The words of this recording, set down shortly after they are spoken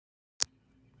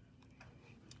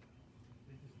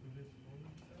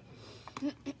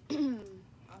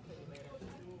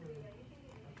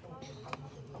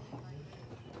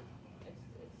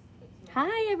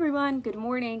Hi everyone, good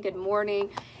morning,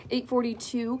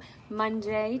 8:42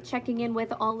 Monday, checking in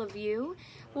with all of you.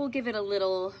 We'll give it a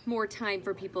little more time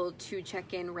for people to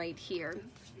check in right here.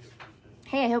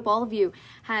 Hey, I hope all of you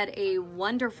had a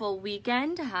wonderful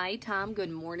weekend. Hi Tom,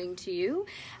 good morning to you.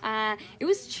 It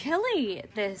was chilly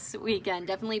this weekend,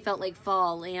 definitely felt like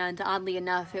fall, and oddly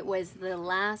enough, it was the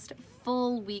last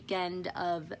full weekend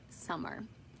of summer.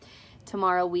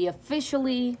 Tomorrow we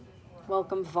officially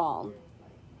welcome fall.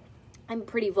 I'm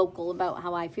pretty vocal about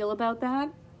how I feel about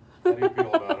that. How do you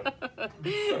feel about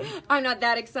it? I'm not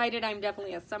that excited. I'm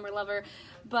definitely a summer lover,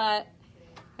 but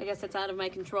I guess it's out of my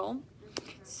control.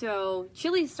 So,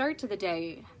 chilly start to the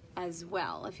day as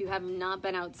well. If you have not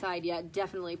been outside yet,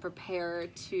 definitely prepare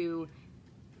to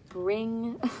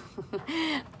bring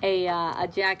a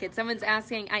jacket. Someone's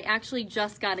asking, I actually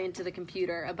just got into the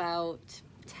computer about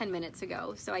 10 minutes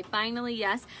ago. So I finally,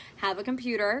 yes, have a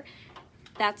computer.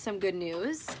 That's some good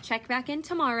news. Check back in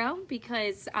tomorrow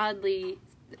because oddly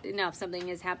enough, something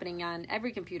is happening on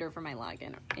every computer for my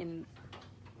login in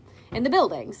the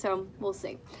building. So we'll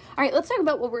see. All right, let's talk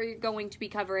about what we're going to be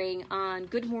covering on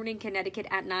Good Morning Connecticut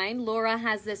at 9. Laura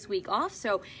has this week off,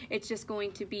 so it's just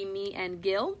going to be me and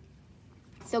Gil.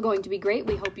 Still going to be great.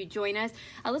 We hope you join us.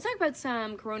 Let's talk about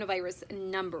some coronavirus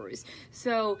numbers.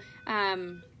 So,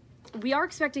 we are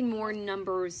expecting more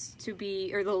numbers to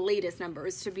be, or the latest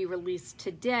numbers to be released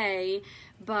today,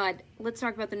 but let's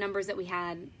talk about the numbers that we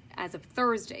had as of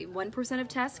Thursday. 1% of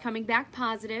tests coming back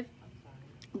positive,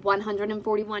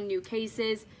 141 new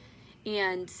cases,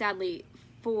 and sadly,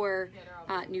 4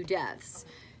 new deaths.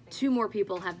 2 more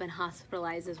people have been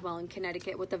hospitalized as well in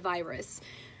Connecticut with the virus.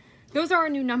 Those are our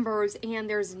new numbers, and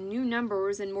there's new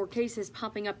numbers and more cases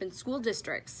popping up in school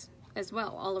districts as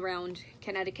well, all around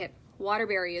Connecticut.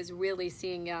 Waterbury is really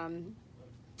seeing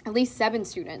at least 7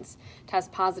 students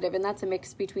test positive, and that's a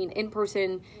mix between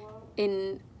in-person,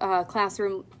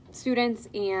 classroom students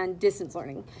and distance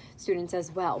learning students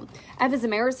as well. Eva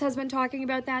Zamaris has been talking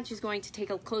about that. She's going to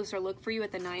take a closer look for you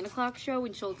at the 9 o'clock show,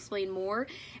 and she'll explain more.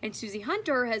 And Susie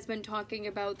Hunter has been talking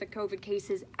about the COVID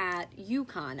cases at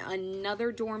UConn,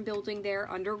 another dorm building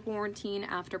there under quarantine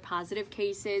after positive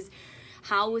cases.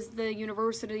 How is the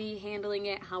university handling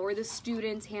it? How are the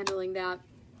students handling that?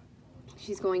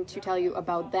 She's going to tell you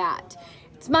about that.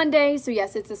 It's Monday, so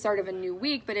yes, it's the start of a new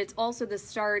week, but it's also the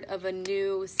start of a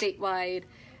new statewide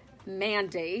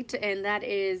mandate, and that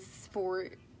is for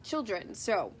children.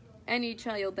 So any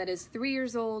child that is 3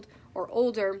 years old or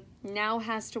older now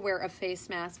has to wear a face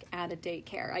mask at a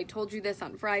daycare. I told you this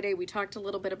on Friday. We talked a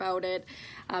little bit about it,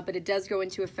 but it does go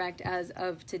into effect as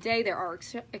of today. There are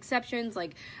exceptions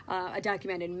like a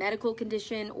documented medical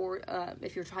condition or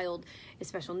if your child is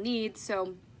special needs.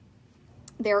 So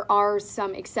there are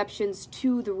some exceptions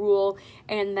to the rule,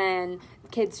 and then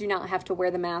kids do not have to wear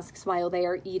the masks while they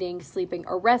are eating, sleeping,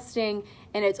 or resting.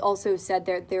 And it's also said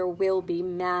that there will be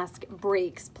mask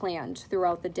breaks planned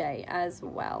throughout the day as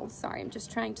well. Sorry, I'm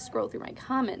just trying to scroll through my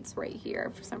comments right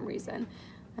here for some reason.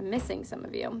 I'm missing some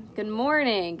of you. Good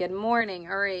morning. Good morning.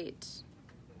 All right.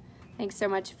 Thanks so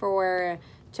much for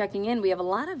checking in. We have a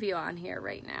lot of you on here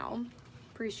right now.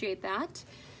 Appreciate that.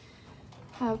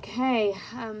 Okay.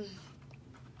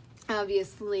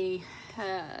 Obviously,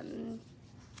 the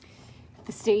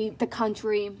state, the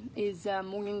country is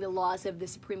mourning the loss of the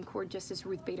Supreme Court Justice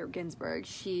Ruth Bader Ginsburg.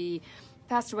 She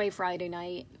passed away Friday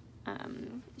night.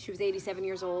 She was 87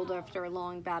 years old after a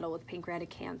long battle with pancreatic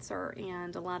cancer,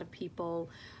 and a lot of people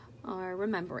are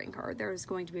remembering her. There's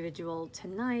going to be a vigil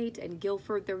tonight in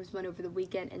Guilford. There was one over the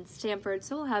weekend in Stamford,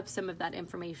 so we'll have some of that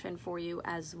information for you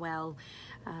as well.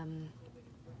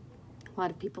 A lot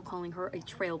of people calling her a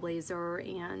trailblazer,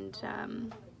 and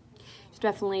she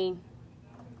definitely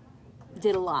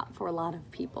did a lot for a lot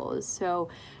of people. So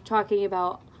talking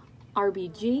about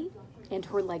RBG and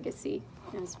her legacy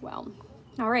as well.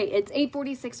 All right, it's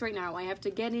 8:46 right now. I have to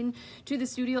get into the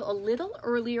studio a little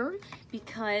earlier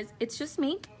because it's just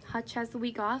me. Hutch has the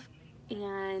week off,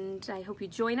 and I hope you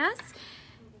join us.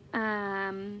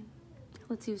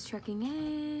 Let's see who's checking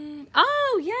in.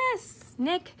 Oh, yes,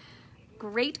 Nick.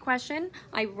 Great question.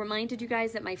 I reminded you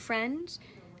guys that my friend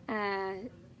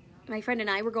and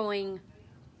I were going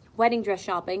wedding dress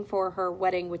shopping for her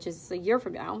wedding, which is a year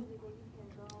from now.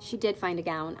 She did find a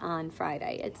gown on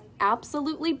Friday. It's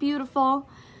absolutely beautiful.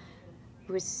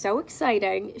 It was so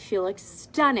exciting. She looks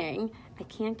stunning. I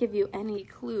can't give you any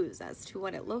clues as to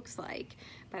what it looks like,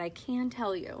 but I can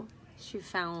tell you she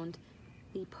found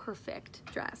the perfect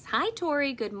dress. Hi,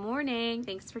 Tori. Good morning.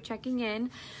 Thanks for checking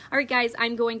in. All right, guys,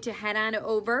 I'm going to head on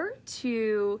over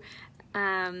to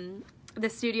the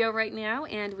studio right now,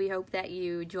 and we hope that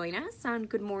you join us on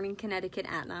Good Morning Connecticut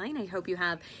at 9. I hope you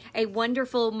have a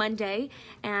wonderful Monday,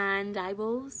 and I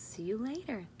will see you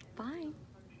later. Bye.